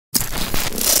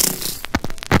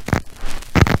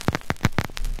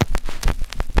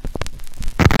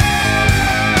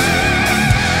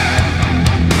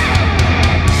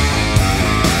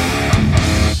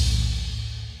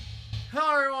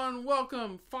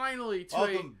finally to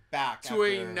Welcome back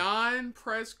a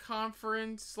non-press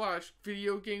conference /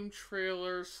 video game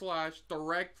trailer /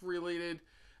 direct related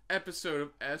episode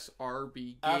of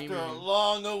SRB Gaming. After a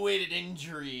long-awaited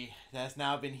injury that's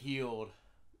now been healed.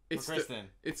 It's for Kristen.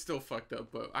 It's still fucked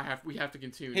up, but we have to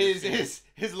continue. His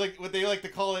like what they like to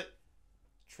call it,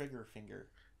 trigger finger.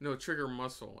 No, trigger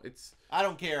muscle. I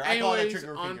don't care. I call it a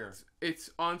trigger finger.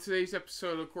 It's on today's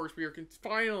episode. Of course, we are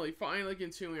finally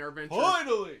continuing our adventure.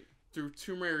 Finally. Through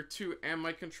Tomb Raider 2, and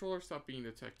my controller stopped being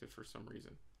detected for some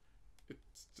reason. It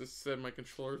just said my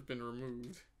controller's been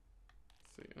removed.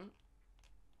 So yeah.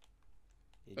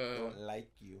 It don't like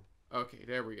you. Okay,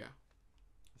 there we go.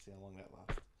 Let's see how long that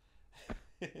lasts.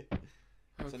 Okay.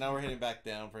 So now we're heading back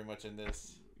down pretty much in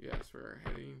this. Yes, we're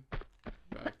heading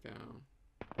back down.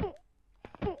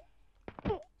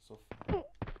 So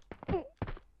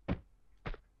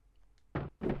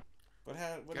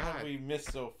what have we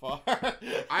missed so far?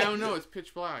 I don't know, it's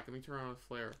pitch black. Let me turn on the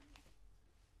flare.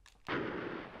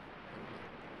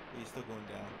 He's still going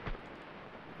down.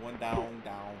 One down,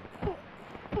 down, down.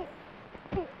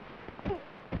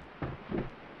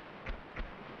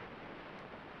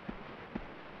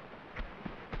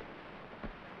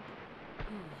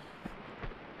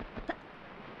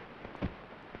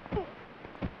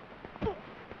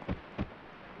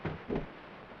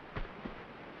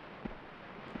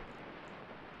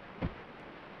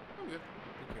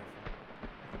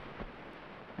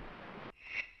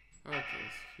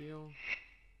 Heal.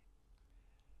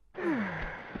 Okay,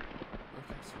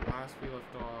 so last we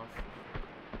left off,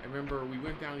 I remember we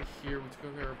went down here, we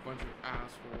took care of a bunch of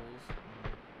assholes.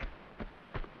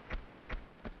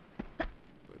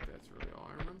 But that's really all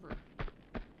I remember.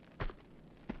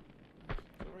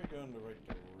 So we're going in the right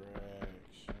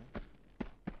direction.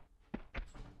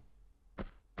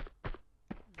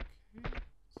 Okay,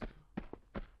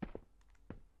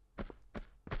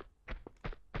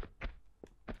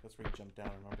 That's where you jumped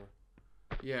down, remember?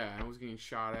 Yeah, I was getting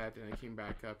shot at, and I came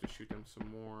back up to shoot them some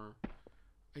more.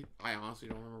 I honestly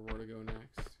don't remember where to go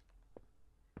next.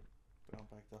 Down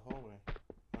back the hallway.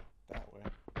 Not that way.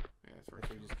 Yeah, that's where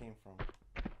you just came from.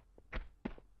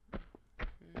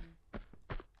 Okay.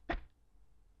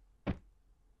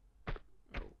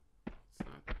 Oh, it's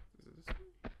not. Is it this way?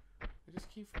 I just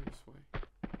came from this way.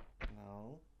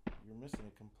 No, you're missing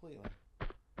it completely.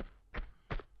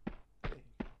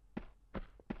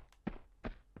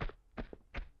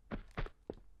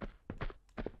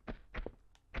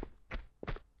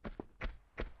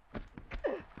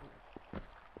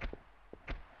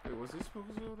 Was this supposed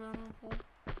to go down the hole?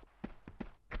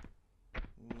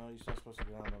 No, you're not supposed to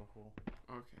go down the hole.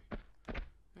 Okay.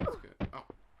 That's good. Oh.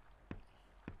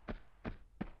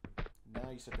 Now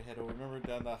you step ahead over. Remember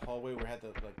down that hallway where it had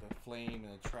the flame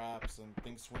and the traps and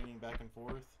things swinging back and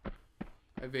forth?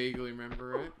 I vaguely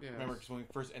remember it, yeah. Remember, because when we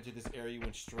first entered this area, you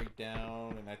went straight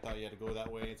down, and I thought you had to go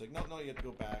that way. It's like, no, you have to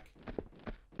go back.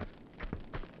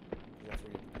 That's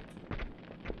where you have to go to.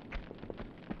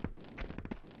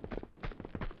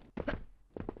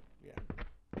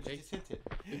 Just hint it.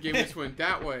 The game just went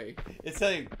that way. It's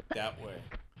saying that way.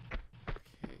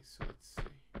 Okay, so let's see.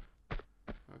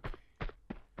 Okay.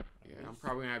 Yeah, I'm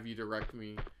probably gonna have you direct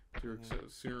me through. So the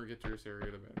sooner we get through this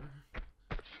area, the better.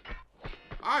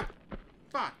 Ah,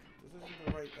 fuck. This isn't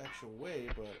the right actual way,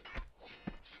 but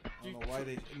I don't know why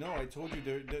they. No, I told you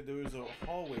there was a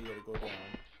hallway you had to go down.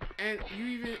 And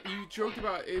you joked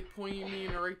about it pointing me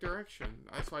in the right direction.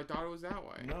 That's why I thought it was that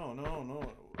way. No.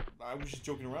 I was just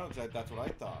joking around because that's what I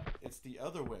thought. It's the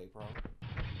other way, bro.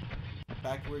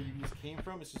 Back where you just came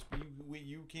from, it's just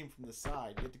you came from the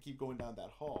side. You have to keep going down that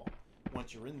hall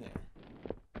once you're in there.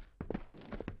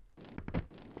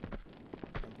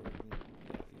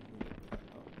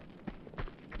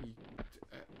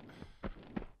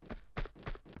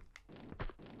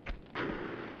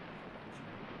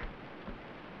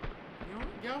 You know,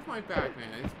 get off my back,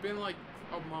 man. It's been like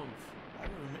a month. I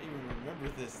don't even remember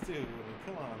this, too. I mean,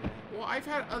 come on, man. Well, I've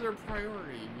had other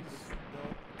priorities. No,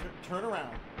 turn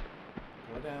around.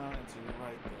 Go down and to your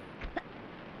right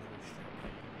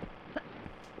there.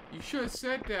 You should have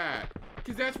said that.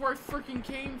 Because that's where I freaking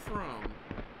came from.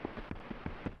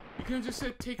 You could have just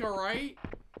said, take a right?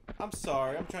 I'm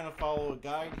sorry. I'm trying to follow a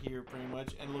guide here, pretty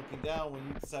much, and looking down when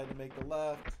you decide to make the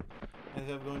left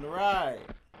instead of going to right.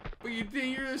 But you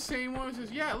think you're the same one who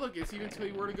says, yeah, look, it's even tell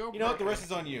you where to go. You know what? The rest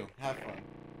is on you. Have fun.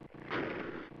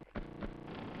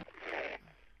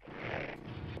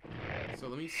 So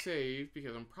let me save,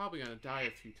 because I'm probably going to die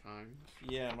a few times.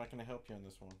 Yeah, I'm not going to help you on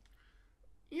this one.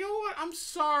 You know what? I'm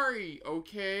sorry,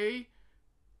 okay?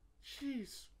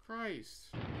 Jeez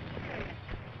Christ. What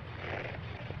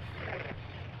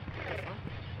the fuck?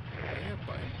 I hit a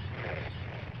button.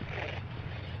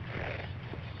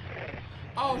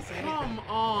 Oh, come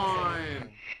on.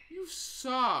 You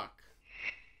suck.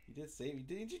 You did save it.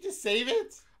 Didn't you just save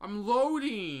it? I'm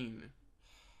loading.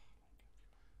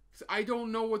 I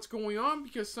don't know what's going on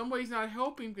because somebody's not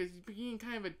helping because he's being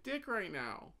kind of a dick right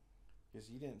now. Because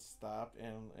you didn't stop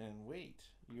and wait.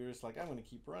 You're just like, I'm going to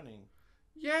keep running.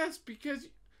 Yes, because...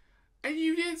 And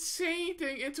you didn't say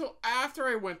anything until after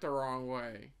I went the wrong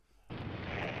way. Fuck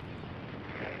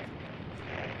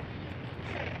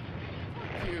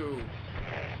you.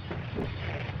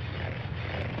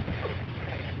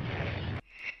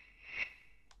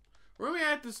 We're gonna be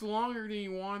at this longer than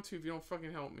you want to if you don't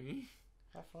fucking help me.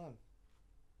 Have fun.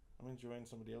 I'm enjoying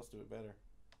somebody else do it better.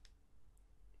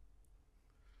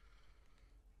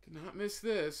 Did not miss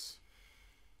this.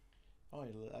 Oh,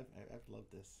 I've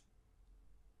loved this.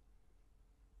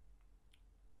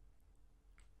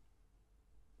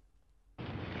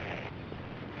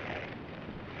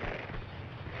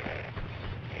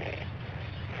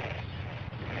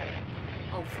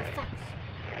 Oh, for fuck's...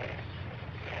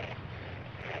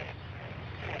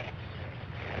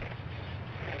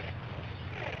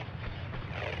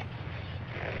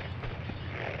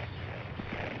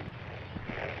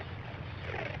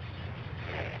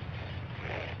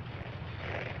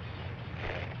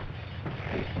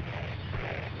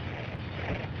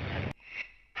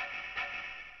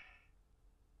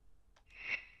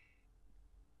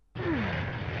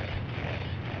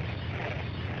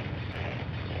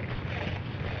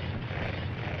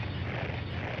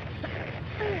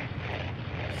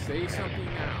 Say something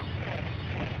now.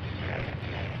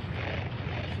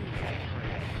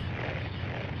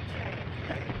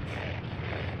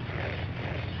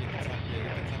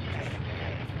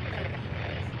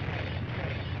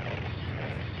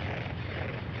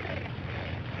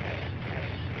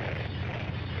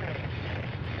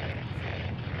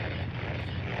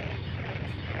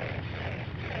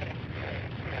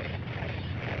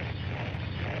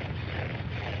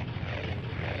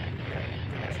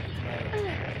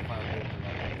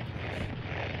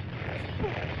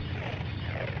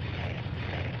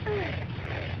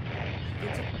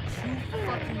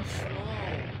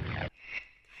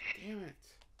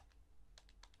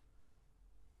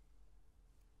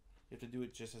 You have to do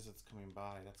it just as it's coming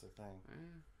by. That's the thing.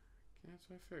 That's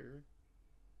what I figured.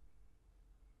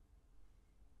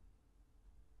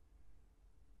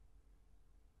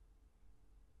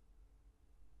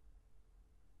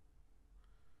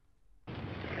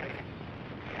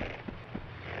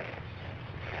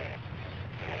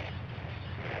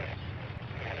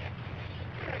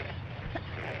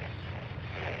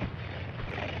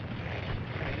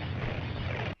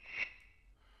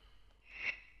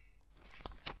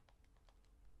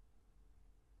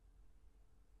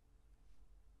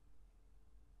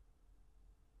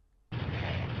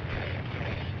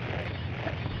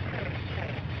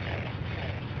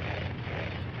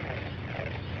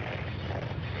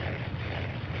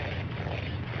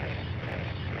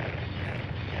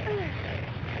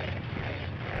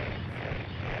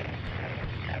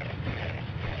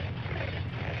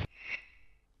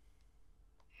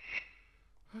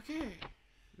 Okay.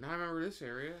 Now I remember this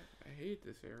area. I hate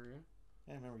this area.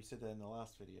 Yeah, I remember you said that in the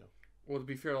last video. Well, to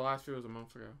be fair, the last video was a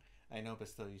month ago. I know, but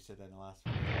still, you said that in the last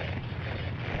video.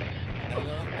 No,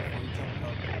 before you jump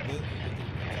up, the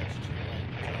text to your right.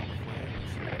 Turn on the flare and you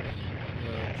see what I mean.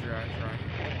 The dragon.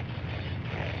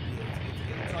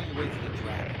 Yeah, it's on your way to the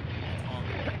dragon. It's on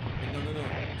the right. No, to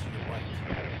your right.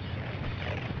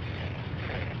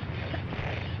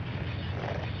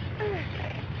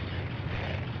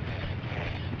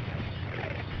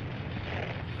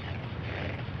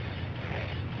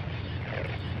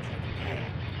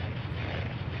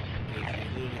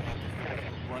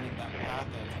 Running that path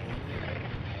that's going there.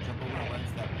 Jump over and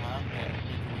runs that path and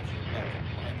make your way to your left.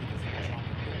 What I think is like a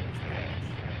chopping doors pretty much.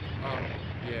 Oh,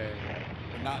 yeah.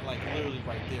 But not like literally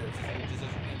right there. It just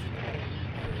doesn't enter the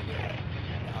area there.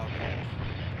 The alcove.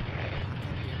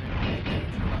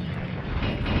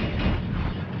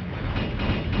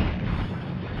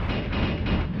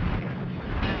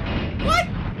 What?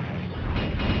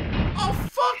 Oh,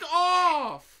 fuck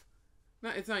off! No,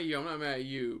 it's not you. I'm not mad at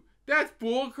you. That's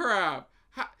bullcrap.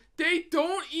 They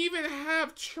don't even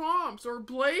have chomps or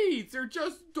blades. They're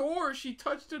just doors. She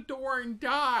touched the door and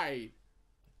died.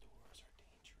 The doors are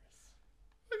dangerous.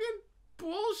 Fucking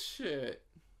bullshit.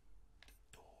 The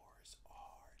doors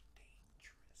are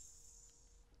dangerous.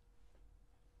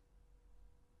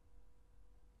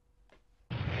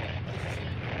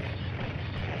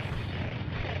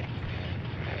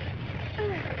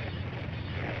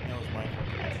 That was my fault.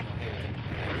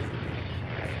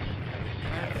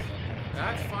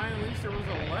 That's fine. At least there was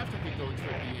a left I could go to at the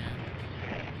end.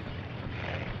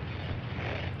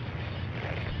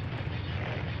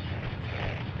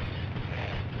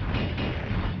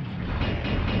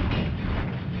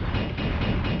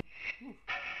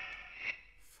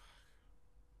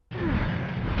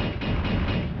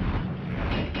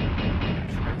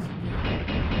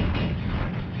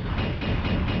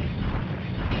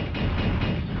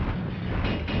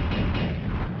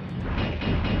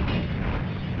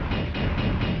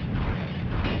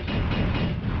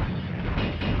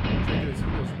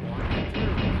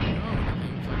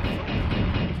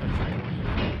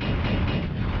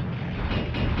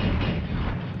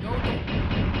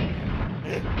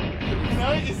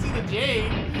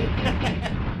 No,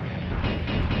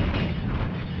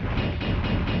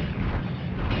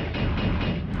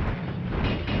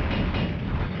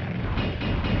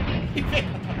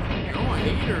 I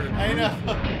hate her. I know.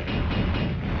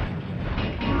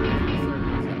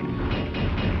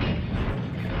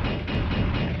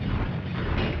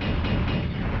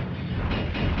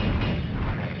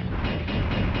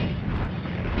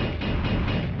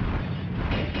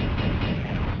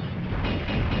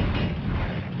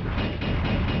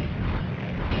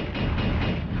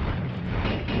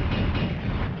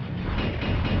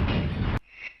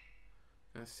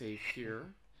 Gonna save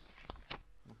here.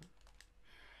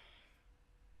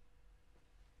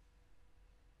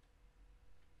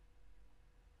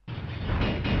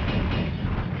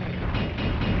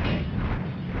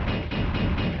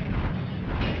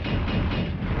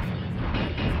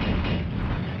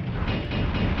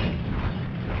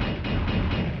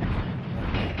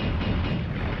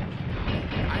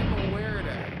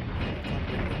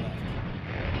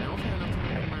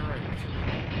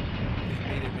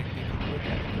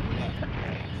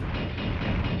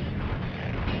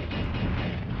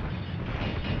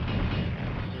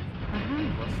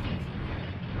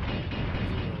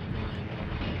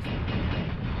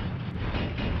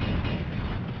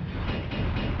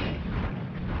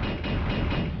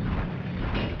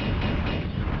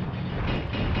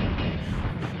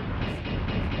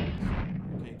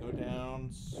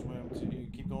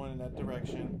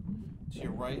 Direction to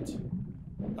your right,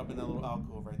 up in that little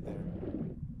alcove right there.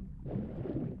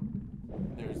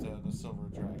 There's the silver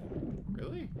dragon.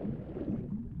 Really?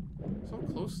 So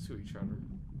close to each other.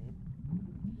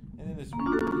 And then there's Oh,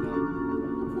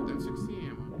 cool. Then 60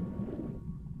 ammo.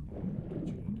 What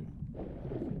you gonna do?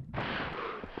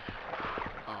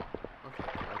 Oh, okay. I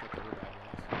thought they were bad guys.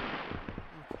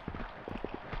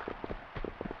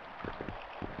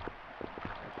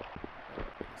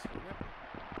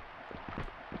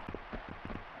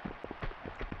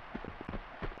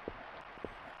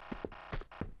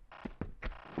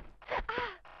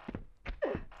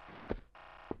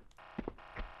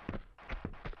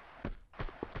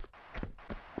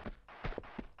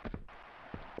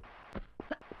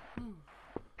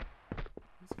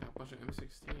 It's got a bunch of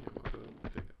M16 ammo, but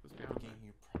let's be honest. Getting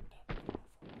you prepped up.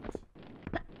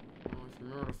 Well, if you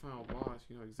remember the final boss,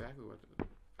 you know exactly what to go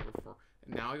for.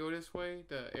 And now I go this way?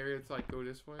 The area that's like, go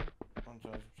this way? I'm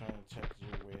just trying to check because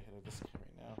you're way ahead of this guy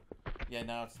right now. Yeah,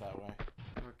 now it's that way.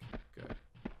 Okay, good.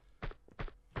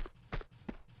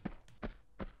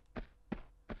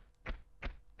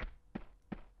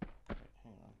 Wait,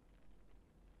 hang on.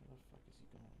 Where the fuck is he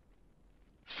going?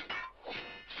 He's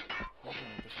going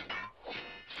a different way.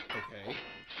 Okay.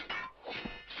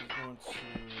 He's going to...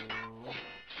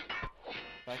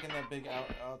 Back in that big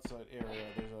outside area,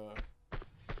 there's a...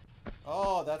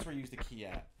 Oh, that's where you use the key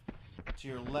at. To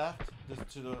your left,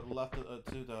 to the left,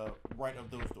 to the right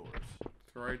of those doors. To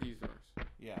the right of these doors.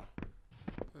 Yeah.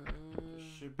 There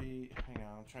should be... Hang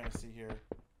on, I'm trying to see here.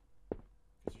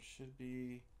 Because there should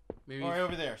be... Maybe. Oh, right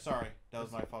over there. Sorry, that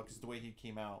was my fault. Because the way he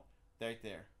came out, right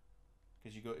there.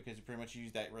 Because you pretty much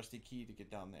use that rusty key to get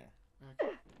down there.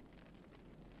 Okay.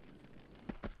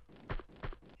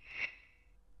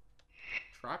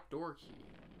 Trapdoor key.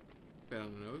 Bit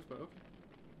on the nose, but okay.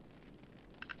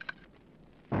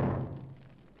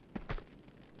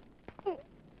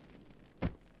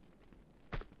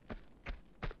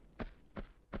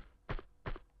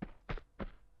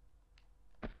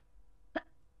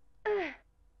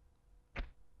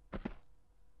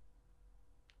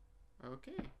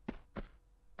 Okay.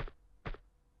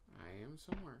 I am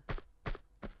somewhere.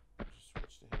 Just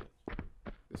switch to hit.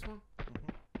 This one?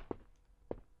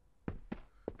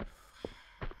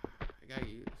 I gotta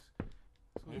use.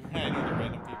 We've had either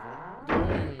random people. The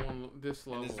only one this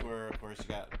level. And this is where, of course, you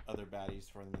got other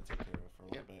baddies for them to take care of for a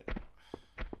little bit.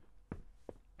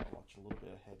 I'll watch a little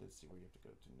bit ahead and see where you have to go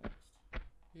to next.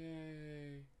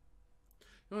 Yay.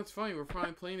 You know, it's funny. We're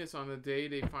finally playing this on the day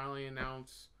they finally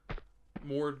announce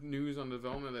more news on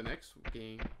development of the next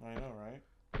game. I know, right?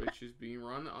 Which is being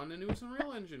run on the newest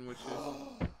Unreal Engine, which is...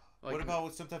 Like, what about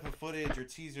with some type of footage or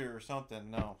teaser or something?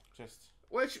 No, just...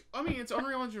 Which, I mean, it's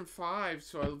Unreal Engine 5,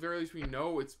 so at the very least we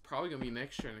know it's probably going to be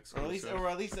next-gen exclusive. Or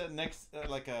at least a next,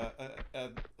 like a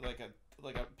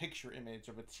picture image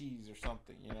of a tease or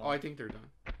something, you know? Oh, I think they're done.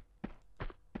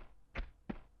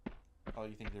 Oh,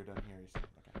 you think they're done here? You said,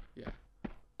 okay. Yeah.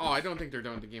 Oh, I don't think they're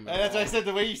done with the game at all. That's why I said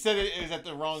the way you said it is at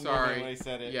the wrong moment when I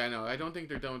said it. Yeah, no, I don't think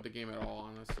they're done with the game at all,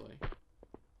 honestly.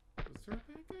 Was there a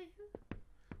bad guy here?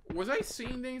 Was I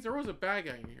seeing things? There was a bad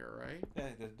guy in here, right? Yeah,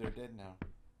 they're dead now.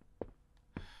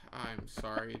 I'm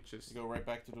sorry, it just... You go right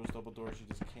back to those double doors you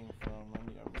just came from. Let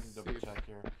me double check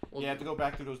here. Well, you have to go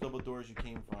back to those double doors you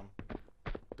came from.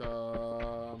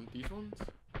 These ones?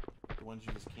 The ones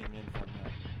you just came in from, yeah.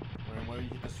 Where you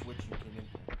hit the switch, you came in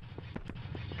from.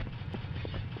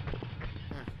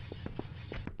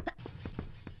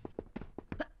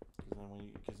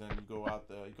 Because then you go out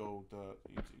you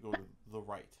go to the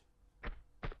right.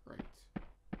 Right.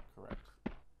 Correct.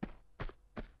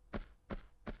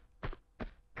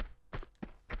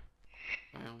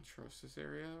 I don't trust this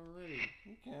area already.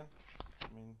 You can. I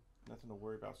mean, nothing to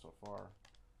worry about so far.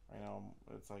 I know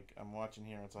it's like I'm watching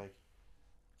here. It's like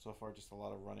so far just a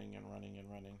lot of running and running and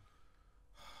running.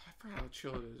 I forgot how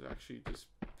chill it is actually just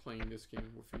playing this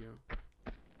game with you.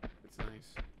 It's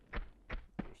nice.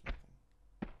 There's nothing.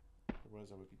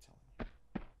 Otherwise, I would be telling you.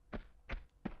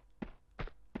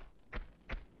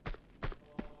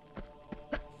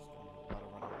 Just a lot of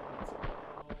running.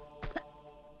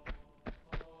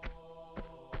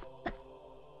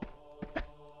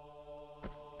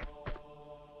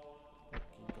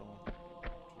 Keep going.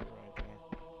 To the right there.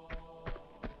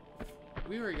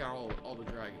 We already got all the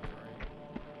dragons, right?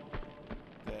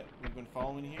 That we've been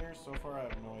following here so far, I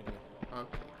have no idea.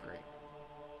 Okay, great.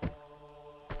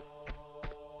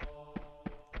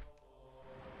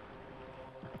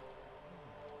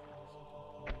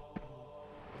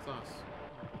 It's us.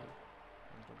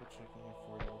 I'm double checking here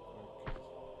for you real quick.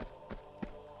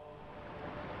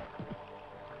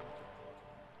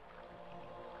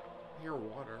 I hear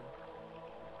water.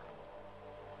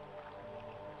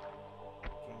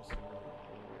 Trying to see where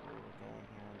we're going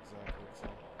here exactly. So,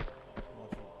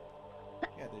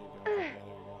 yeah, there you go. Yeah,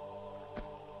 there you go.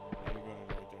 Yeah, you're going in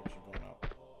the right direction, going up.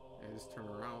 I just turn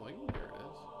around like, there it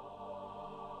is.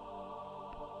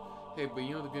 Hey, but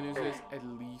you know the good news is, at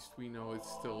least we know it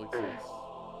still exists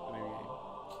in the game.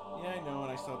 Yeah, I know,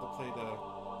 and I still have to play the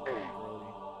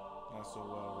early, not so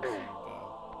well received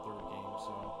third game.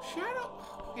 So Shadow.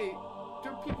 Okay,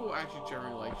 there are people who actually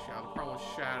generally like Shadow. The problem with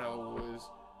Shadow was,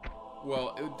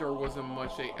 well, there wasn't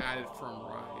much they added from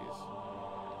Rise,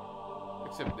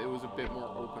 except it was a bit more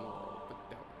open world. But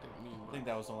that didn't mean much. I think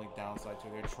that was the only downside to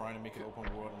it. They're trying to make it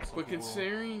open world. And but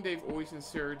considering they've always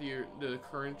considered the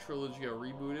current trilogy a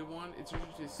rebooted one, it's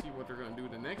interesting to see what they're gonna do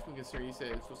with the next one. Considering you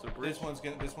said it's supposed to bridge.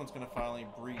 This one's gonna finally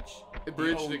breach the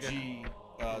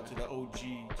OG to the OG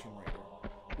Tomb Raider.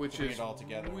 Which is all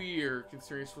together. Weird,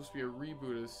 considering it's supposed to be a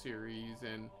reboot of the series,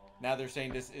 and now they're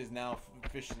saying this is now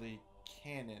officially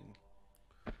canon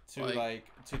to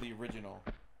to the original.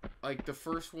 Like the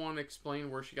first one explained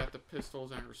where she got the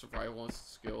pistols and her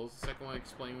survivalist skills. The second one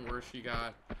explained where she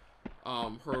got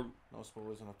her. No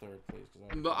spoilers on the third, please.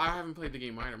 I haven't played the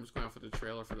game either. I'm just going off of the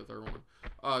trailer for the third one.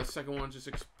 The second one just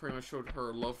pretty much showed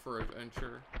her love for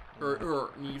adventure, her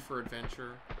need for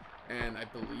adventure. And I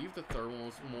believe the third one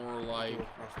was more like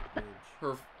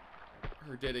her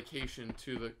dedication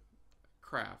to the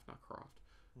craft, not Croft.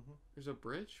 Mm-hmm. There's a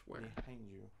bridge? Where? Behind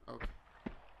you. Okay.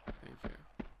 Thank you.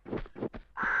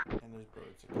 And there's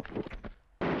birds. A couple of them.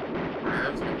 Yeah,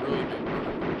 that's a really big bird.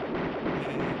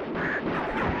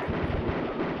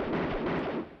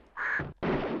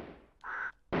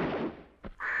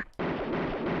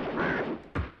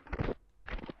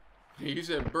 You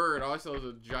said bird. All I saw was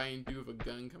a giant dude with a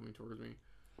gun coming towards me.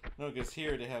 No, because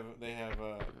here they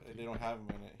don't have them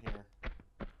in it here.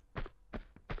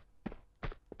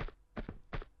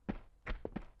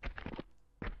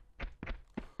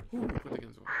 Ooh, put the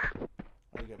guns away.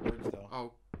 Oh, you got birds though.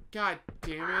 Oh, god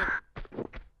damn it!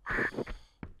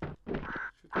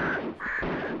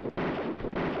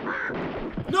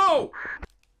 No!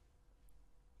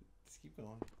 Just keep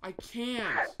going. I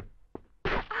can't.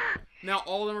 Now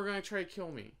all of them are gonna try to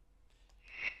kill me.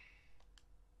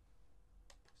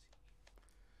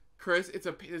 Chris,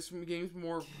 this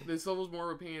level's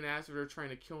more of a pain in the ass if they're trying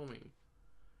to kill me.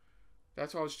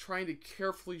 That's why I was trying to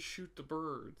carefully shoot the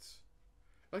birds.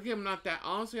 Luckily, I'm not that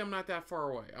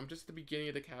far away. I'm just at the beginning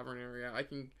of the cavern area. I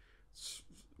can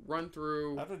run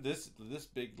through. After this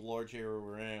big large area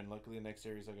we're in, luckily the next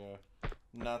area is like a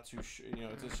not too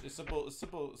it's a simple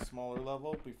smaller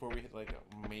level before we hit like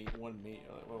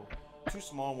two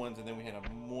small ones, and then we hit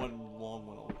one long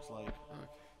one. It looks like. Okay.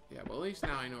 Yeah, but at least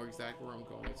now I know exactly where I'm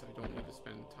going, so I don't need to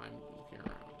spend time looking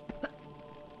around.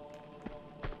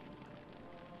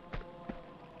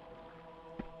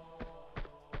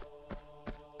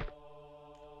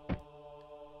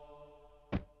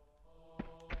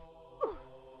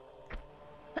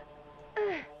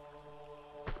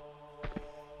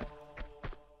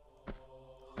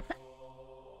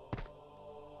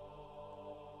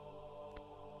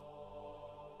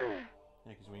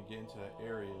 Because when you get into that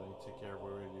area, like, take care of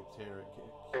where you tear it,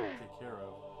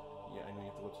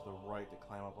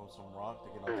 drop on some rock to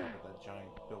get on top of that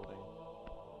giant building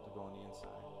to go on the inside.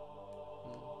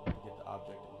 To get the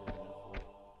object that you're in there for.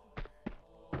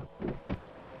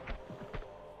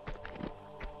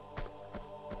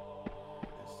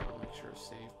 Just I'll make sure to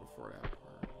save before that part.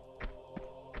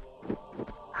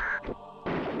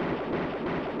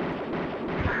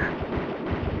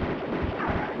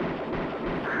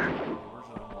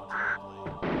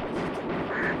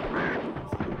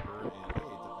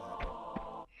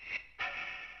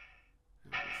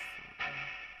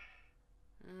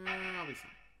 I'll be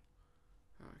fine.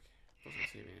 Okay, wasn't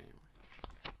saving anyway.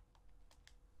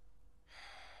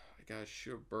 I gotta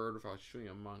shoot a bird without shooting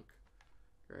a monk.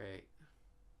 Great.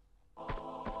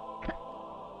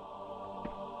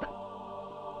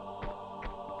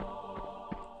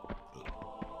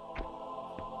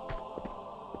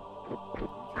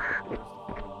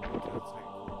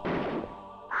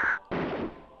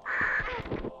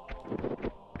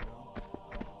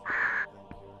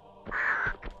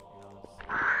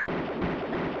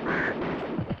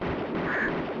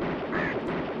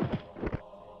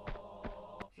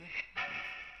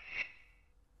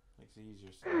 Makes it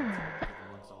easier so that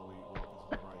once all the way walk is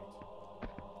to the right.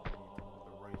 You need to move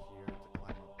the right here to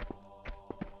climb up.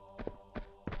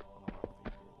 On the rock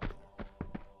thing here,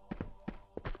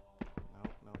 there.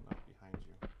 No, not behind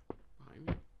you. Behind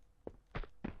me?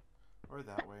 Or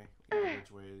that way. Either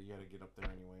which way, you gotta get up there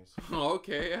anyways. Oh,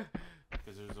 okay, yeah.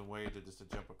 Because there's a way to just to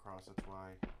jump across, that's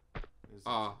why.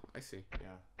 Ah, I see.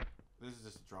 Yeah. This is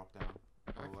just a drop down.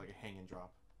 Or Okay. like a hang and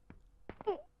drop.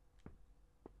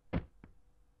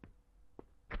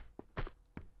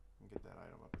 Get that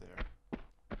item up there.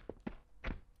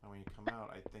 And when you come out,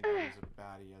 I think there's a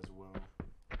baddie as well.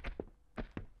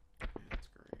 That's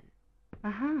great.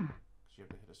 Because you have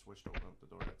to hit a switch to open up the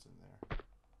door that's in there.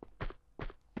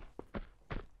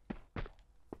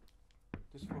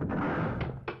 Just for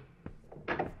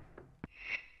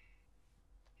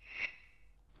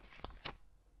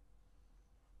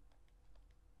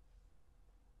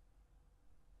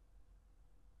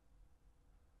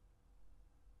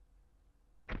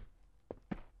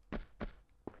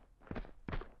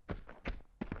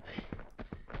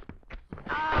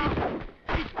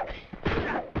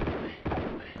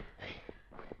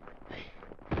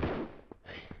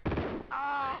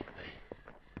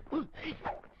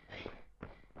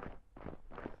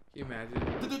Can you imagine?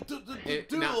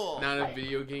 Not a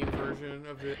video game version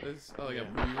of this, like a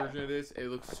movie version of this. It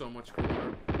looks so much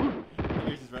cooler.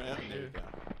 Here's his right out. There you go.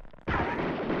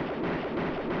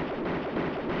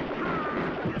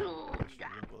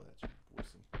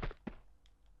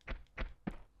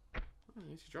 Oh, at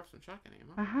least you dropped some shotgun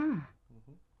ammo.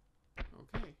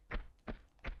 Okay.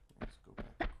 Let's go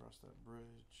back across that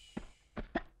bridge.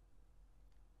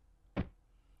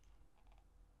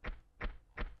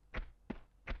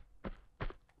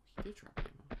 He did drop ammo.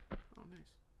 Oh,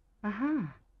 nice.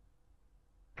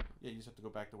 Yeah, you just have to go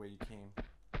back the way you came.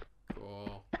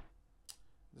 Cool.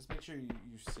 Just make sure you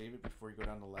save it before you go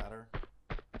down the ladder.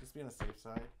 Just be on the safe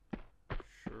side.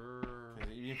 Sure.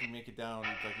 Because even if you make it down,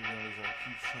 it's like you're gonna lose a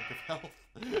huge chunk of health.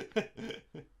 That's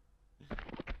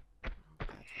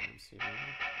why I'm saving.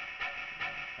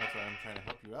 That's why I'm trying to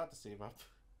help you out to save up.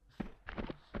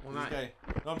 Well, This guy,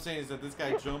 what I'm saying is that this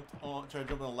guy tried to jump on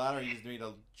the ladder. He's made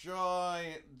a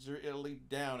giant leap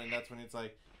down, and that's when it's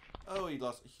like, oh, he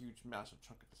lost a huge, massive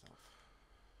chunk of his health.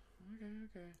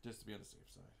 Okay. Just to be on the safe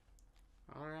side.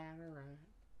 All right.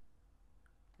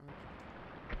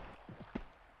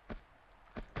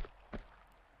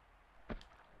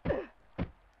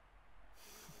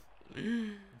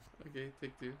 Okay,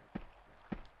 take two.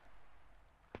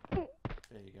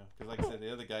 There you go. Because like I said,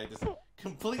 the other guy just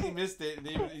completely missed it, and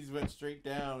he just went straight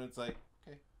down. It's like,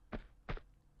 okay,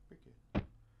 pretty good.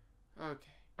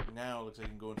 Okay. Now it looks like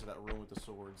you can go into that room with the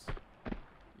swords.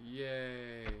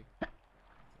 Yay.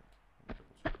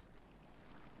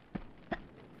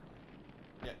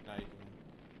 Yeah, now you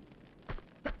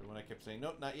can. The one I kept saying,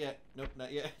 nope, not yet. Nope,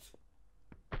 not yet.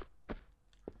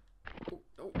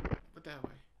 Oh, but that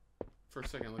way. For a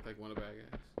second, it looked like one of the bad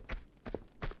guys.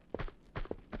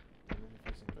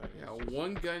 Yeah,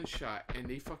 one gunshot, and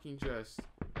they fucking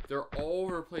they're all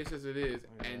over the place as it is,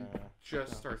 and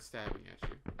just start stabbing at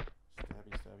you.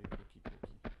 Stabby, pokey.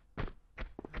 Okay.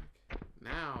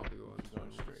 Now we go into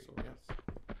Going straight. Yep.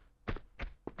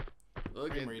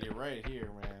 Look Frame at rate right here,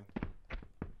 man.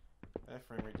 That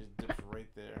frame rate just dips right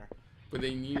there. But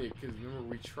they need it because remember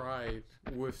we tried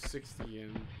with 60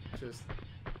 and just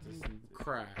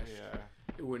crashed. Yeah.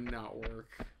 It would not work.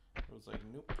 It was like,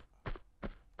 nope.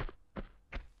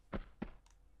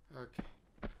 Okay.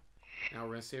 Now we're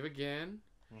gonna save again.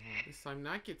 This time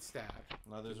not get stabbed.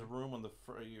 Now there's a room on the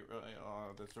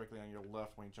that's directly on your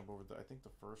left when you jump over I think the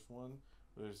first one.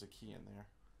 There's a key in there.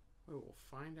 We will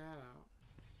find that out.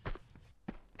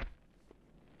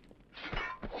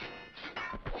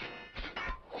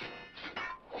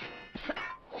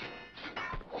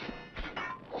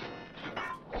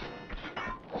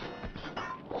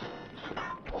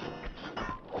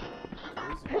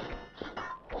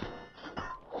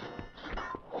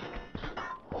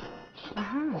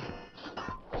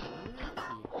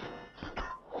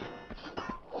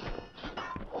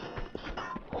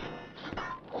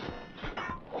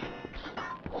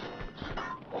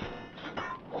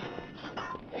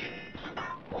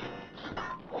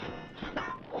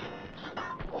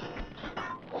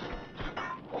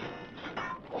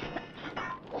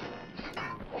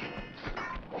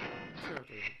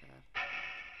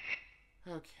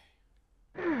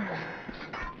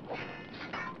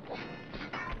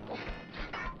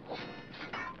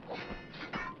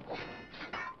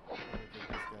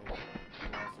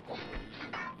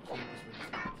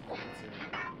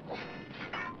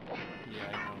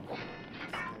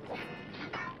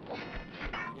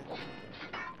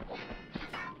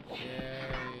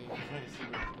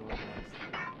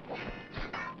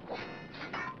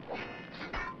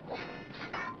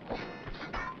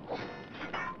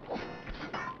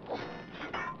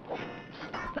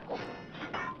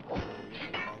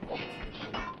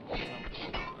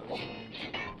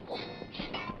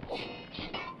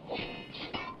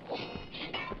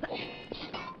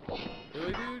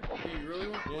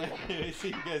 See,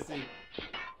 you guys see.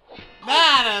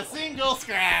 Not a single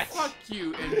scratch! Fuck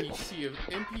you, NPC of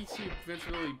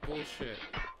invincibility bullshit.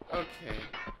 Okay,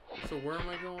 so where am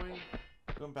I going?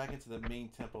 Going back into the main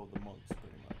temple of the monks,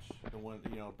 pretty much. The one,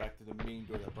 you know, back to the main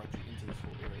door that brought you into this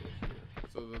whole area here.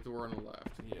 So the door on the left.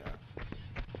 Yeah.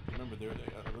 Remember, there.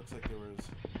 It looks like there was.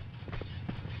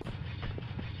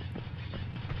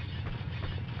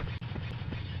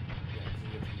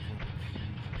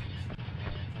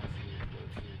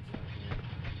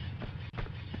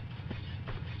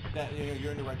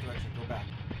 You're in the right direction. Go back.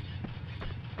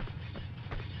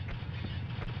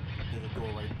 There's a door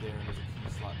right there, and there's a key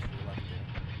slot to your left there.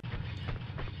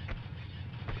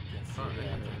 Yes, oh,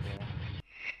 yeah, right there.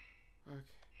 Okay.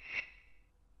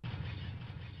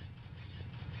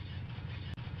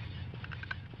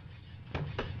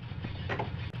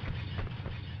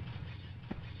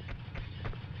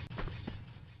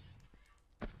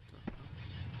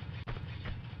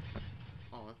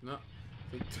 Oh no!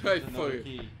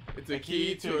 Key. It's a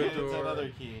key to a door. It's another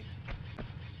key.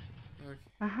 Okay.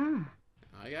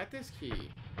 I got this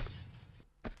key.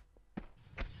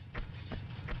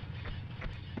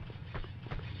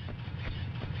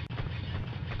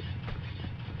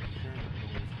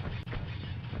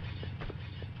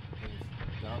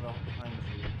 Down behind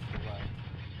you to the left.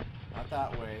 Not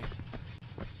that way.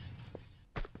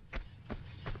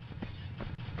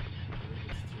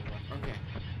 Okay.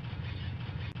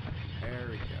 There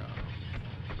we go.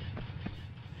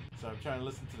 So I'm trying to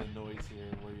listen to the noise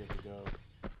here where you have to go.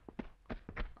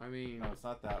 I mean... No, it's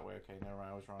not that way. Okay, never mind.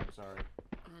 I was wrong. Sorry.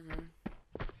 Okay.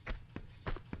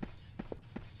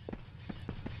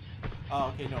 Oh,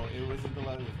 okay. No, it wasn't the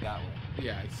left. It was that way.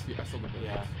 Yeah, I saw the bullets.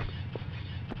 Yeah.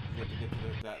 You have to get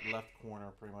to that left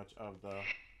corner, pretty much, of the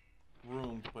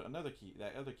room to put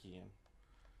that other key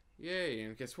in. Yay,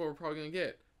 and guess what we're probably going to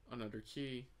get? Another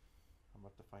key. I'm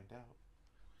about to find out.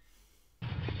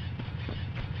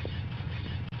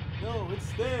 No, it's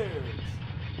stairs!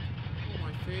 Oh,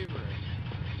 my favorite.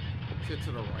 Is it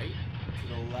to the right? To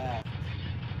the left.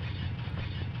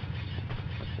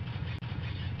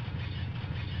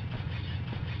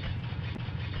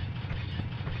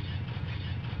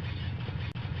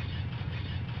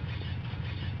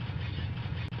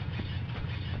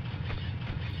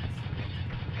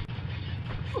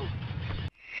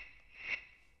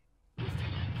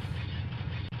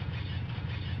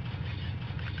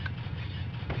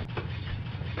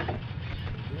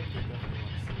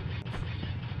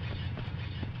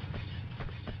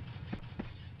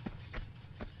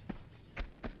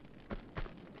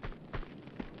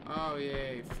 Oh,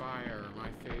 yay, fire, my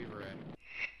favorite.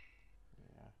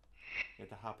 Yeah. You have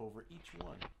to hop over each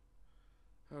one.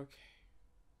 Okay.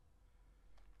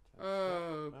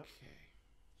 Step, Okay.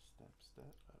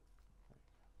 Step up.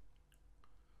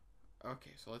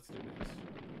 Okay, so let's do this.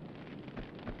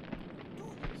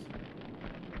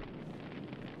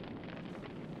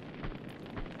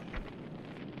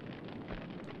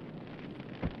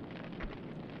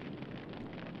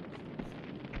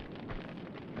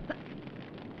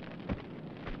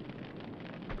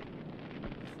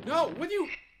 No, would you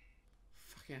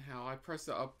fucking hell. I pressed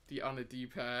the up on the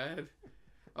D-pad.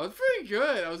 I was pretty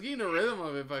good. I was getting the rhythm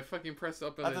of it, but I fucking pressed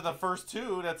up on After the first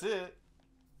two, that's it.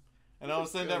 And all of a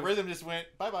sudden, that rhythm just went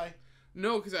bye-bye.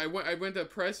 No, because I went to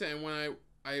press it, and when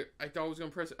I thought I was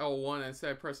gonna press L1, and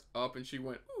instead I pressed up, and she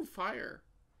went, "Ooh, fire!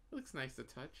 It looks nice to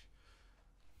touch."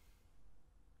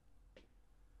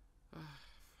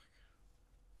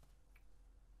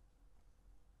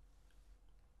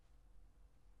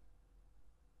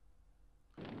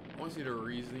 I want to see the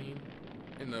reasoning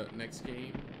in the next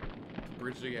game to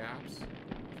bridge the gaps.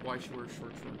 Why she wears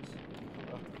short shorts.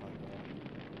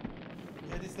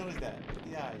 Yeah, I just noticed that. Look at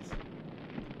the eyes.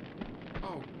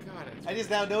 Oh god, I just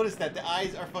now noticed that the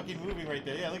eyes are fucking moving right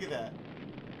there. Yeah, look at that.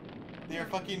 They are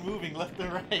fucking moving left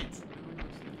and right.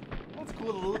 That's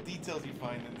cool, the little details you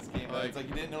find in this game. It's like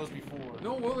you didn't notice before.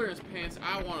 No wilderness pants.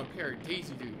 I want a pair of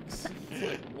Daisy Dukes.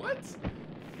 What?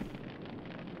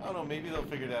 I don't know. Maybe they'll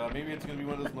figure that out. Maybe it's gonna be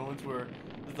one of those moments where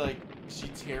it's like she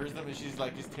tears them and she's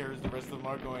like just tears the rest of them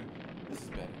out, going, "This is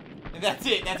better." And that's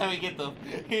it. That's how we get them.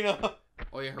 You know.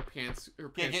 Oh yeah, her pants.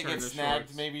 Get snagged.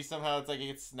 Shorts. Maybe somehow it's like it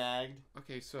gets snagged.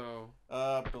 Okay, so.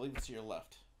 I believe it's to your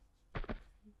left.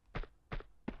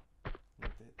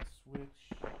 Switch.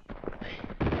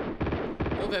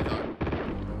 Hold that thought.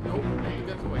 Nope, you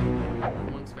got the way.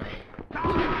 One's got it.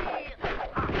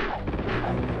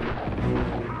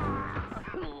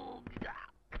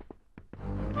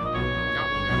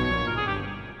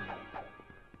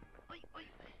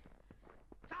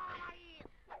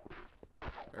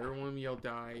 Everyone yell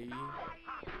die.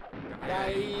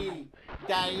 Die.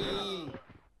 Die.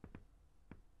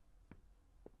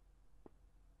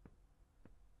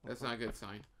 That's not a good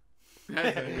sign.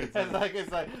 That's not a good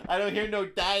sign. I don't hear no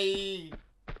die.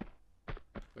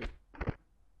 Wait.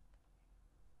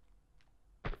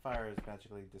 The fire has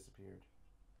magically disappeared.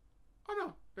 Oh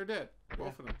no, they're dead.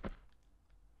 Both of them.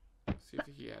 Let's see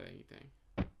if he had anything.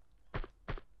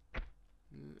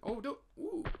 Oh, no.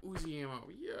 Ooh, Uzi ammo.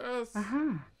 Yes.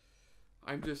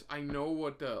 I know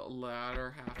what the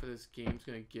latter half of this game's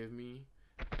gonna give me.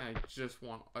 And I just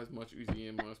want as much Uzi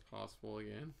ammo as possible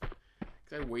again.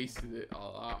 Because I wasted it a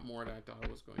lot more than I thought I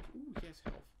was going to. Ooh, yes,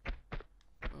 health.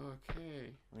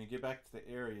 Okay. When you get back to the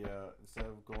area, instead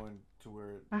of going to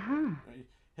where...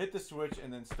 hit the switch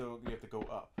and then still you have to go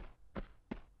up.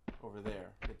 Over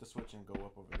there. Hit the switch and go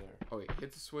up over there. Oh, wait.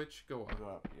 Hit the switch, go up. Go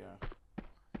up, yeah.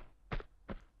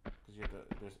 Because you have to,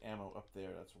 there's ammo up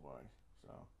there, that's why.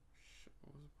 So. Shit,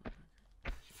 what was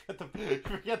the button? You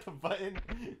forgot the button?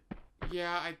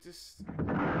 Yeah, I just...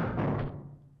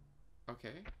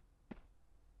 Okay.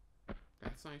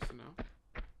 That's nice to know.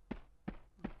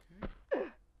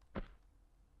 Okay.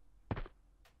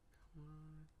 Come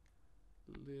on. A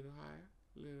little higher.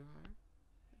 A little higher.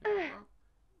 There we go.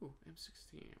 Ooh,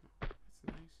 M16 ammo.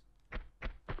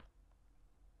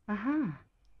 That's nice.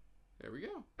 There we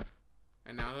go.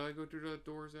 And now that I go through the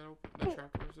doors that open, the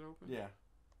trap doors that open? Yeah.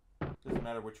 Doesn't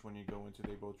matter which one you go into,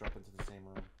 they both drop into the same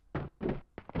room.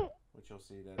 Which you'll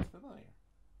see that it's familiar.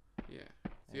 Yeah.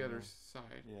 The other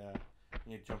side. Yeah.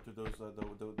 You jump through those,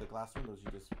 the glass windows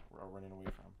you just are running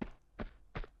away from.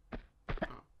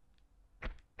 Oh.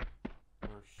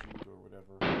 Or shoot or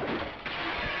whatever.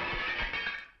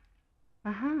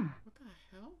 What the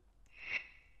hell?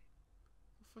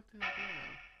 The fuck did I do?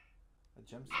 A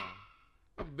gemstone.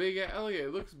 A big alligator.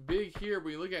 It looks big here, but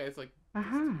you look at it, it's like this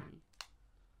tiny.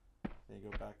 Then you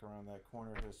go back around that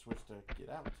corner, hit a switch to get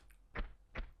out.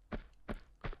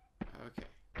 Okay.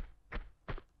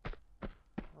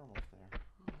 We're almost there.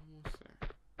 Almost there.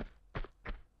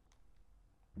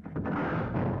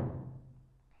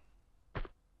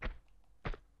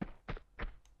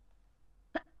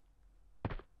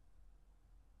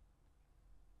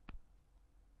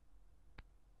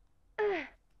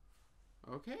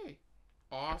 Okay.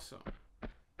 Awesome.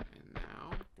 And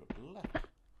now Go to the left.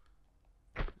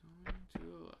 going to the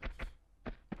left.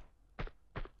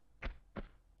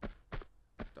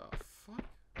 The fuck?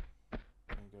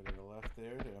 And go to the left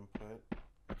there to input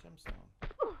a gemstone.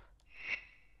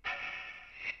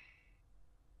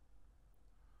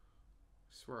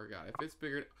 Swear to God, if it's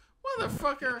bigger,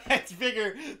 motherfucker! It's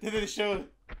bigger than the show.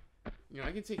 You know,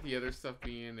 I can take the other stuff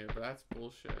being in there, but that's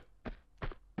bullshit.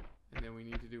 And then we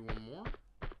need to do one more.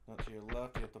 Now to your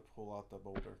left, you have to pull out the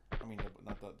boulder. I mean,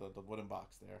 not the wooden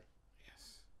box there.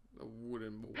 Yes, the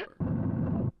wooden boulder.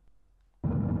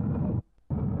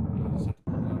 You just have to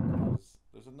pull it out because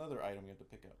there's another item you have to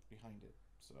pick up behind it.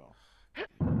 So.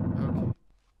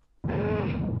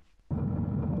 Okay.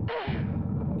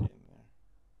 Get in there.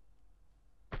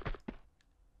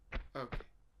 Okay.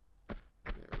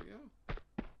 There we go.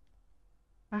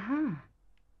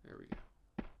 There we go.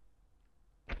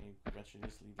 And you eventually should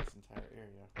just leave this entire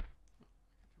area.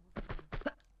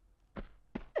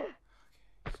 Okay,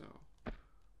 so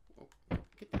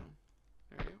get down.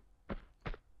 There you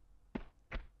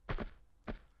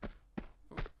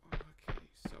go. Okay,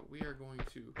 so we are going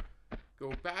to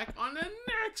go back on the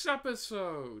next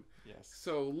episode. Yes.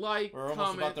 So like, we're almost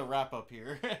comment, about to wrap up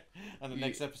here on the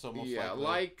next episode. Most likely.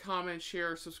 Like, comment,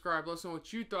 share, subscribe. Let us know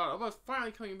what you thought of us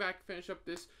finally coming back to finish up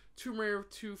this Tomb Raider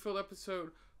 2 filled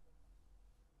episode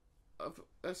of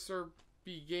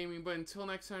SRB Gaming. But until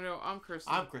next time, I'm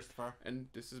Kristen. I'm Christopher. And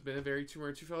this has been a very Tomb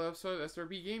Raider 2 filled episode of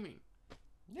SRB Gaming.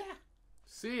 Yeah.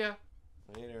 See ya.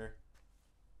 Later.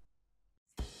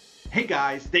 Hey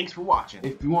guys, thanks for watching.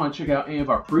 If you want to check out any of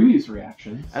our previous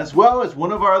reactions, As well as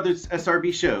one of our other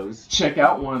SRB shows. check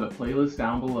out one of the playlists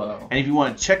down below. And if you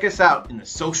want to check us out in the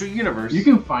social universe, You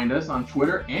can find us on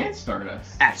Twitter and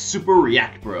Stardust, at Super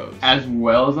React Bros. as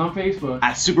well as on Facebook.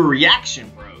 At Super Reaction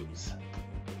Bros.